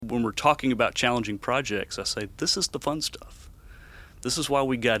when we're talking about challenging projects, I say this is the fun stuff. This is why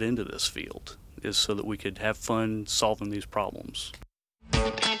we got into this field, is so that we could have fun solving these problems.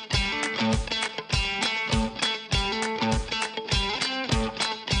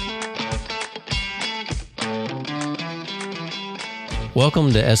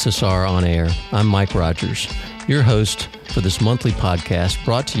 Welcome to SSR On Air. I'm Mike Rogers, your host for this monthly podcast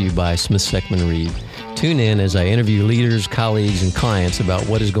brought to you by Smith Seckman Reed. Tune in as I interview leaders, colleagues, and clients about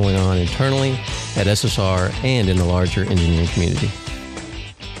what is going on internally at SSR and in the larger engineering community.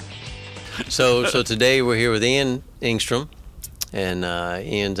 So today we're here with Ian Engstrom, and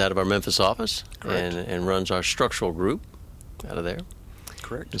Ian's out of our Memphis office and runs our structural group out of there.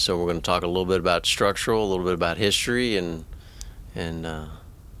 Correct. And so we're going to talk a little bit about structural, a little bit about history, and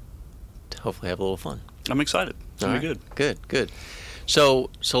hopefully have a little fun. I'm excited. It's going to be good. Good. So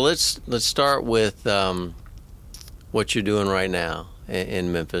let's start with what you're doing right now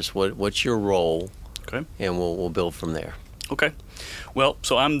in Memphis. What's your role? Okay. And we'll build from there. Okay. Well,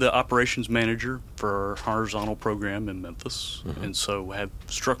 so I'm the operations manager for our horizontal program in Memphis, and so we have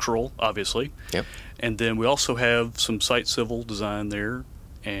structural, obviously. Yep. And then we also have some site civil design there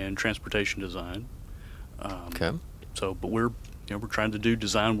and transportation design. Okay. So, but we're trying to do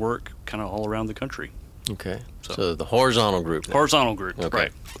design work kind of all around the country. Okay. So the horizontal group now. Horizontal group, Okay.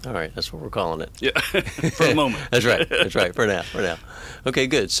 right. All right, that's what we're calling it. Yeah, for a moment. That's right, for now. Okay,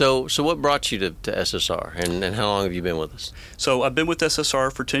 good. So what brought you to SSR, and how long have you been with us? So I've been with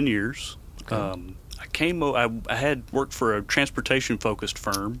SSR for 10 years. Okay. I had worked for a transportation-focused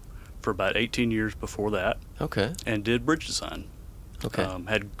firm for about 18 years before that. Okay. And did bridge design. Okay.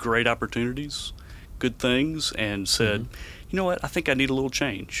 Had great opportunities, good things, and said, you know what, I think I need a little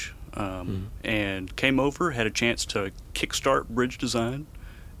change. And came over, had a chance to kickstart bridge design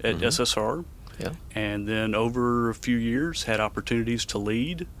at SSR. Yeah. And then over a few years had opportunities to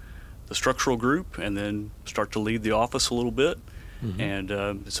lead the structural group and then start to lead the office a little bit. And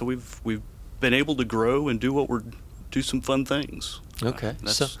so we've been able to grow and do some fun things. Okay.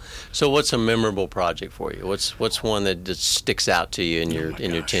 So what's a memorable project for you? What's one that just sticks out to you in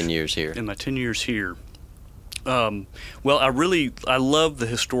your 10 years here? In my 10 years here. Well, I love the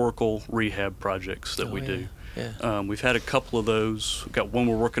historical rehab projects that we do. Yeah. We've had a couple of those. We've got one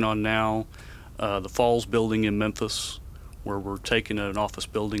we're working on now, the Falls building in Memphis, where we're taking an office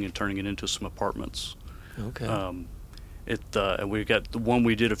building and turning it into some apartments. Okay. And we've got the one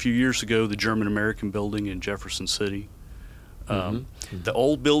we did a few years ago, the German American building in Jefferson City. The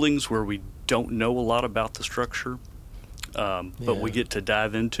old buildings where we don't know a lot about the structure, but we get to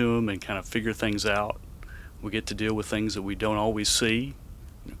dive into them and kind of figure things out. We get to deal with things that we don't always see,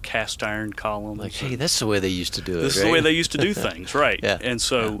 cast iron columns. Like, hey, that's the way they used to do it. This is the way they used to do things, right? Yeah. And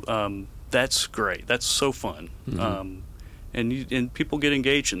so that's great. That's so fun. And people get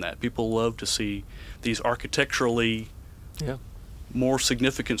engaged in that. People love to see these architecturally more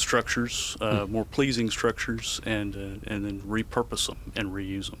significant structures, more pleasing structures, and then repurpose them and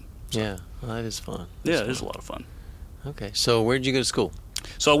reuse them. So, yeah, well, that is fun. It is a lot of fun. Okay, so where did you go to school?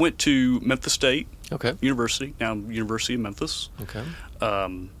 So I went to Memphis State University, now University of Memphis. Okay.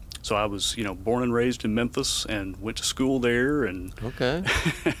 So I was, born and raised in Memphis and went to school there and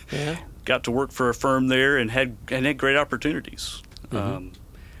got to work for a firm there and had great opportunities.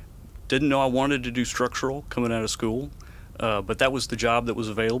 Didn't know I wanted to do structural coming out of school, but that was the job that was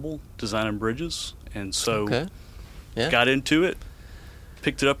available, designing bridges. And so got into it,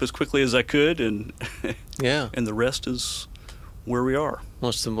 picked it up as quickly as I could, and and the rest is where we are.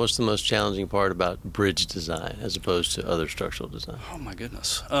 What's the most challenging part about bridge design as opposed to other structural design? Oh my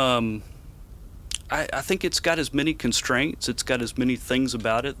goodness. I think it's got as many constraints, it's got as many things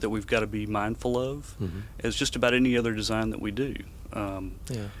about it that we've got to be mindful of as just about any other design that we do.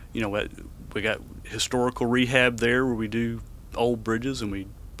 We got historical rehab there where we do old bridges and we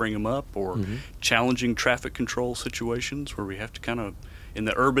bring them up, or challenging traffic control situations where we have to kind of, in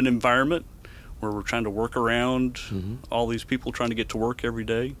the urban environment, where we're trying to work around all these people trying to get to work every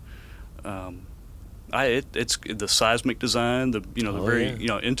day. It's the seismic design, the very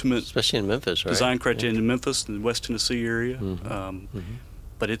intimate, especially in Memphis, right? Design criteria in Memphis, in the West Tennessee area.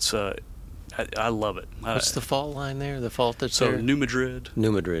 But it's I love it. What's the fault line there? The fault that's there? New Madrid.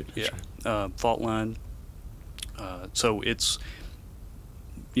 New Madrid. Fault line. So it's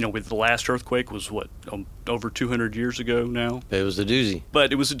with the last earthquake was over 200 years ago now. It was a doozy.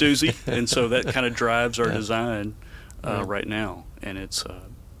 But it was a doozy, and so that kind of drives our design right now. And it's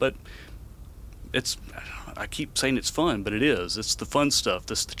I keep saying it's fun, but it is. It's the fun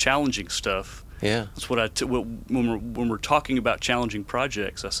stuff. It's the challenging stuff. Yeah. That's what when we're talking about challenging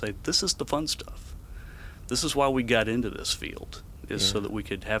projects, I say this is the fun stuff. This is why we got into this field, is so that we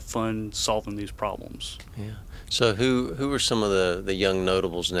could have fun solving these problems. Yeah. So who are some of the young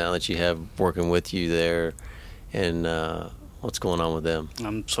notables now that you have working with you there, and what's going on with them?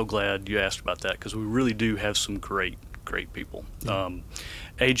 I'm so glad you asked about that because we really do have some great people.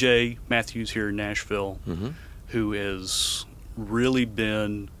 AJ Matthews here in Nashville, who has really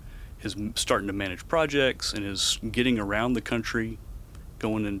is starting to manage projects and is getting around the country,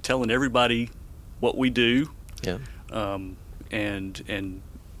 going and telling everybody what we do, and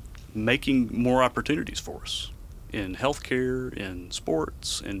making more opportunities for us in healthcare, in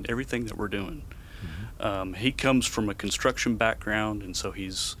sports, and everything that we're doing. He comes from a construction background, and so he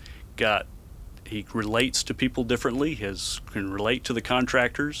relates to people differently. He can relate to the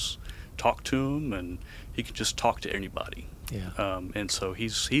contractors, talk to them, and he can just talk to anybody. And so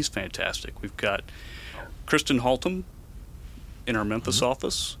he's fantastic. We've got Kristen Haltom in our Memphis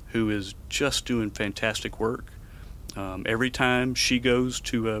office, who is just doing fantastic work. Every time she goes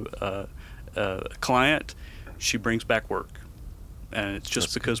to a client, she brings back work, and it's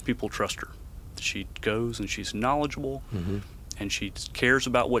just because people trust her. She goes and she's knowledgeable, and she cares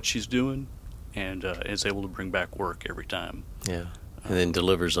about what she's doing, and is able to bring back work every time. Yeah. And then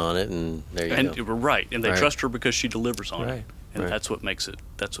delivers on it, and there you go. Right, and they trust her because she delivers on it, and that's what makes it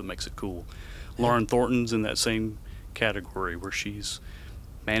cool. Lauren Thornton's in that same category where she's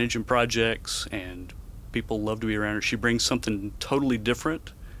managing projects, and people love to be around her. She brings something totally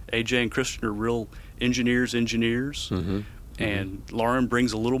different. AJ and Kristen are real engineers, and Lauren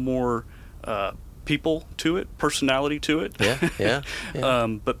brings a little more people to it, personality to it.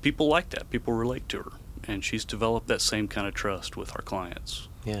 But people like that. People relate to her. And she's developed that same kind of trust with our clients.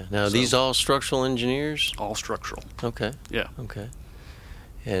 Yeah. Now, are these all structural engineers? All structural. Okay. Yeah. Okay.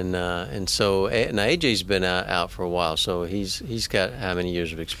 And so now AJ's been out for a while. So he's got how many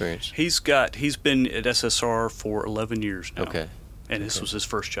years of experience? He's been at SSR for 11 years now. Okay. And this was his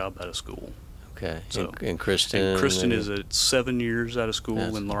first job out of school. Okay. So, and Kristen? And Kristen is at 7 years out of school,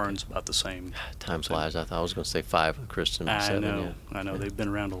 and Lauren's about the same. Time flies. I was going to say 5 with Kristen. I 7, know. I know. They've been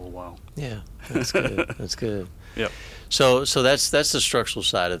around a little while. Yeah. That's good. That's good. Yep. So that's the structural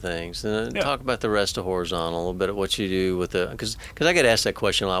side of things. And talk about the rest of horizontal, a little bit of what you do with the, because I get asked that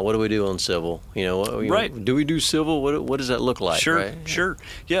question a lot. What do we do on civil? Do we do civil? What does that look like? Sure.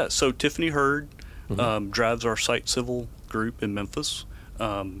 Yeah. So Tiffany Hurd drives our site civil group in Memphis.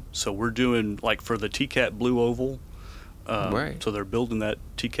 So we're doing, like, for the TCAT Blue Oval. So they're building that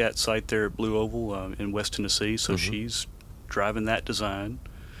TCAT site there at Blue Oval in West Tennessee. So she's driving that design.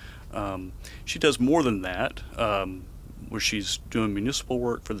 She does more than that, where she's doing municipal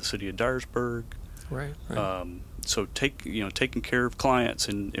work for the city of Dyersburg. Right. So taking care of clients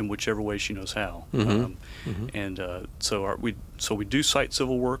in whichever way she knows how. So we do site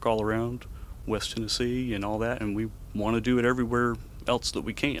civil work all around West Tennessee and all that, and we want to do it everywhere else that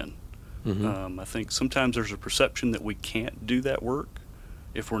we can. I think sometimes there's a perception that we can't do that work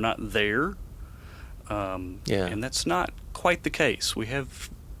if we're not there. And that's not quite the case. We have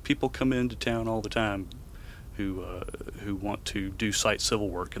people come into town all the time who want to do site civil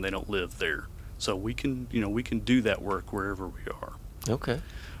work, and they don't live there. So we can do that work wherever we are. Okay.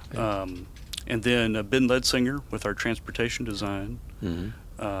 And then Ben Ledsinger with our transportation design.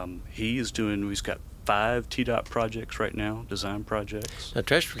 He's got 5 TDOT projects right now, design projects. Now,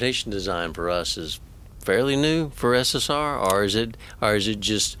 transportation design for us is fairly new for SSR, or is it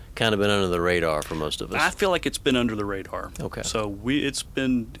just kind of been under the radar for most of us? I feel like it's been under the radar. Okay. So it's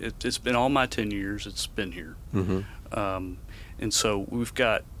been all my 10 years. It's been here. And so we've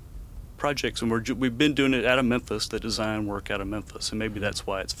got projects, and we've been doing it out of Memphis, the design work out of Memphis, and maybe that's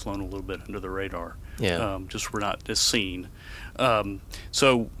why it's flown a little bit under the radar. Just we're not as seen.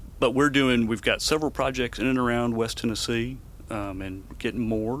 But we've got several projects in and around West Tennessee, and getting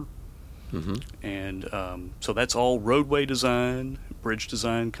more. And so that's all roadway design, bridge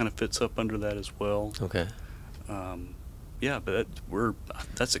design kind of fits up under that as well. Okay. But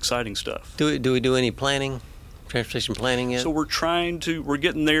that's exciting stuff. Do we do any planning, transportation planning yet? So we're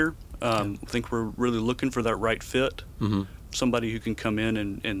getting there. I think we're really looking for that right fit, somebody who can come in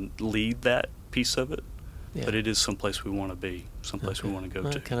and lead that piece of it. But it is someplace we want to be, someplace we want to go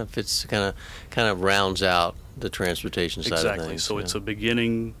to. It kind of fits, kind of rounds out the transportation side of things. Exactly. So it's a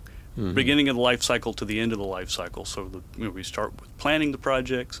beginning of the life cycle to the end of the life cycle. So we start with planning the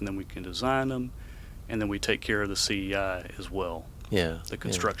projects, and then we can design them, and then we take care of the CEI as well. The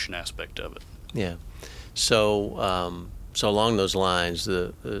construction aspect of it. Yeah. So along those lines,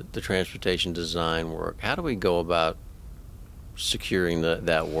 the transportation design work, how do we go about securing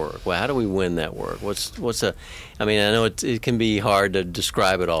that work? Well, how do we win that work? I know it can be hard to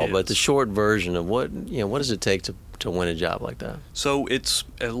describe it all, but the short version of what does it take to to win a job like that? So it's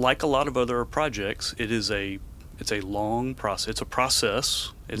like a lot of other projects. It's a long process. It's a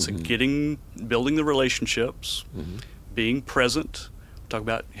process. It's building the relationships, being present. Talk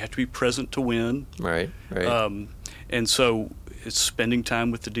about you have to be present to win. Right. And so it's spending time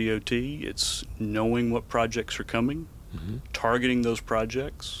with the DOT. It's knowing what projects are coming, targeting those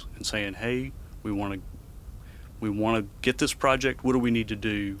projects, and saying, "Hey, we want to get this project. What do we need to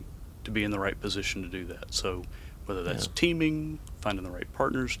do to be in the right position to do that?" So whether that's teaming, finding the right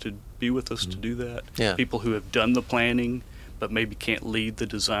partners to be with us to do that, people who have done the planning but maybe can't lead the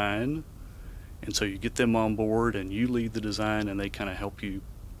design, and so you get them on board and you lead the design, and they kind of help you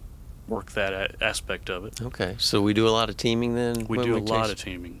work that aspect of it. Okay, so we do a lot of teaming then? We do a lot of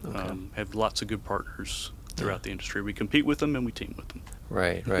teaming. Okay. Have lots of good partners throughout the industry. We compete with them and we team with them.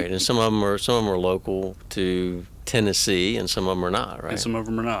 Right. And some of them are local to Tennessee, and some of them are not, right? And some of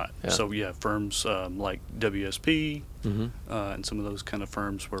them are not. Yeah. So firms like WSP and some of those kind of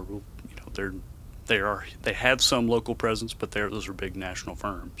firms where they have some local presence, but those are big national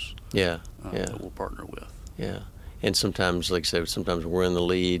firms. That we'll partner with. Yeah. And sometimes, like I said, sometimes we're in the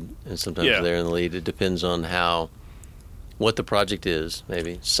lead, and sometimes they're in the lead. It depends on what the project is,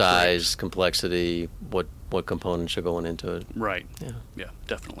 maybe size, complexity, what components are going into it. Right. Yeah,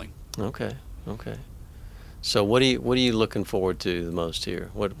 definitely. Okay. So what are you looking forward to the most here?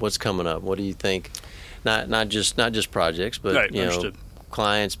 What's coming up? What do you think? Not just projects, but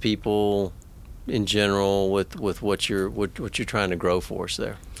clients, people in general, with what you're trying to grow for us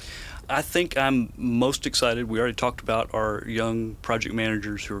there. I think I'm most excited. We already talked about our young project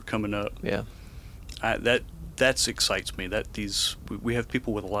managers who are coming up. Yeah. That excites me. We have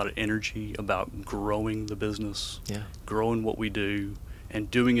people with a lot of energy about growing the business, growing what we do, and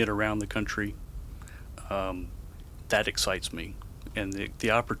doing it around the country. That excites me. And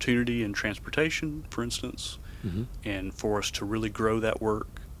the opportunity in transportation, for instance, and for us to really grow that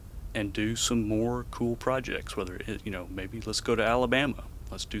work and do some more cool projects, maybe let's go to Alabama.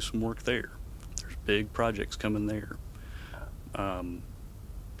 Let's do some work there. There's big projects coming there.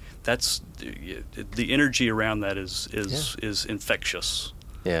 That's the energy around that is infectious.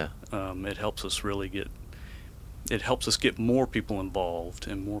 Yeah. It helps us get more people involved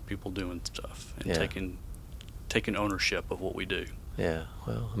and more people doing stuff and taking ownership of what we do. Yeah.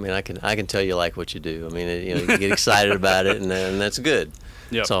 Well, I mean, I can tell you like what you do. I mean, you get excited about it, and that's good.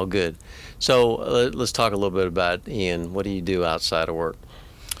 Yep. It's all good. So let's talk a little bit about Ian. What do you do outside of work?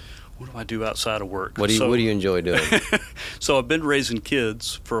 What do I do outside of work? What do you enjoy doing? So I've been raising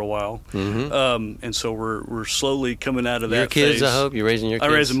kids for a while, and so we're slowly coming out of that Your kids, phase. I hope you're raising your kids.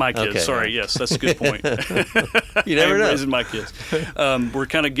 I'm raising my kids. Okay. Sorry, yes, that's a good point. You never know. Raising my kids. We're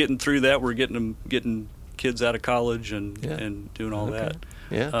kind of getting through that. We're getting kids out of college and doing all that.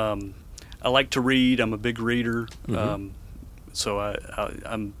 Yeah. I like to read. I'm a big reader. So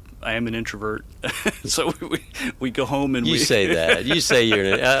I am an introvert. So we go home and you say that. You say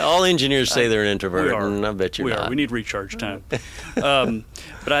you're all engineers say they're an introvert. We are. And I bet you're not. We need recharge time.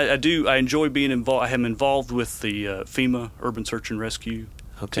 But I enjoy being involved. I am involved with the FEMA Urban Search and Rescue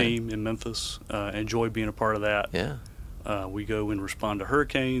team in Memphis. I enjoy being a part of that. Yeah. We go and respond to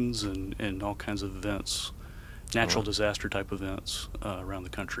hurricanes and all kinds of events, natural disaster type events around the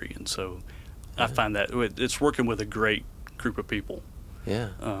country. And so I find that it's working with a great group of people. Yeah.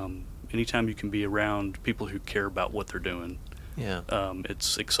 Anytime you can be around people who care about what they're doing,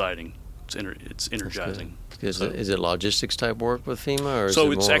 it's exciting. It's energizing. Is it logistics type work with FEMA,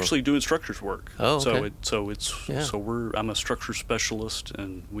 or it's actually doing structures work. Oh, okay. I'm a structure specialist,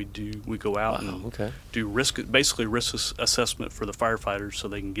 and we go out and do risk assessment for the firefighters so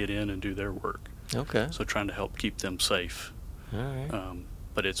they can get in and do their work. Okay. So trying to help keep them safe. All right.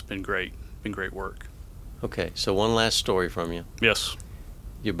 But it's been great. Been great work. Okay. So one last story from you. Yes.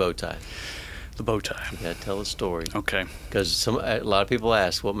 Your bow tie. The bow tie. You got to tell a story. Okay. Because a lot of people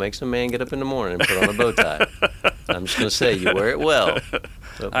ask, what makes a man get up in the morning and put on a bow tie? I'm just going to say, you wear it well.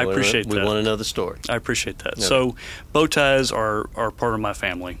 I appreciate that. We want to know the story. I appreciate that. Okay. So bow ties are part of my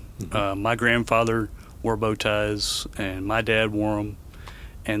family. My grandfather wore bow ties, and my dad wore them.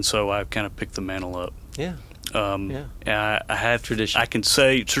 And so I've kind of picked the mantle up. Yeah. I have tradition. I can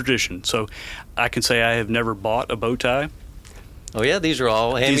say tradition. So I can say I have never bought a bow tie. Oh yeah, these are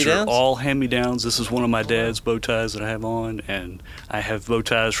all hand-me-downs? These are all hand-me-downs. This is one of my dad's bow ties that I have on, and I have bow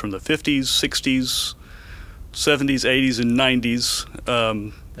ties from the 50s, 60s, 70s, 80s, and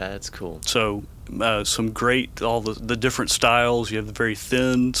 90s. That's cool. So some great, all the different styles. You have the very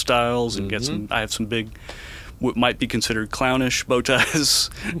thin styles, and I have some big, what might be considered clownish bow ties.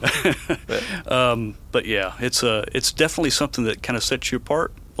 But yeah, it's definitely something that kind of sets you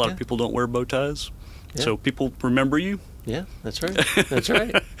apart. A lot of people don't wear bow ties. So people remember you. Yeah, that's right. That's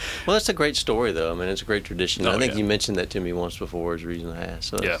right. Well, that's a great story, though. I mean, it's a great tradition. I think you mentioned that to me once before is the reason I asked.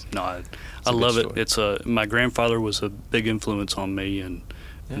 So I love it. It's my grandfather was a big influence on me, and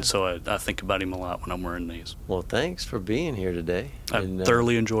so I think about him a lot when I'm wearing these. Well, thanks for being here today. I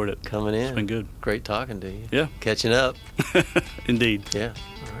thoroughly enjoyed it. Coming in. It's been good. Great talking to you. Yeah. Catching up. Indeed. Yeah.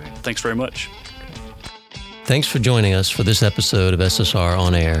 All right. Thanks very much. Thanks for joining us for this episode of SSR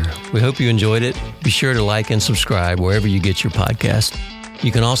On Air. We hope you enjoyed it. Be sure to like and subscribe wherever you get your podcast.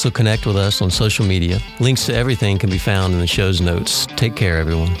 You can also connect with us on social media. Links to everything can be found in the show's notes. Take care,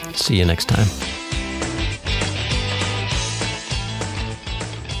 everyone. See you next time.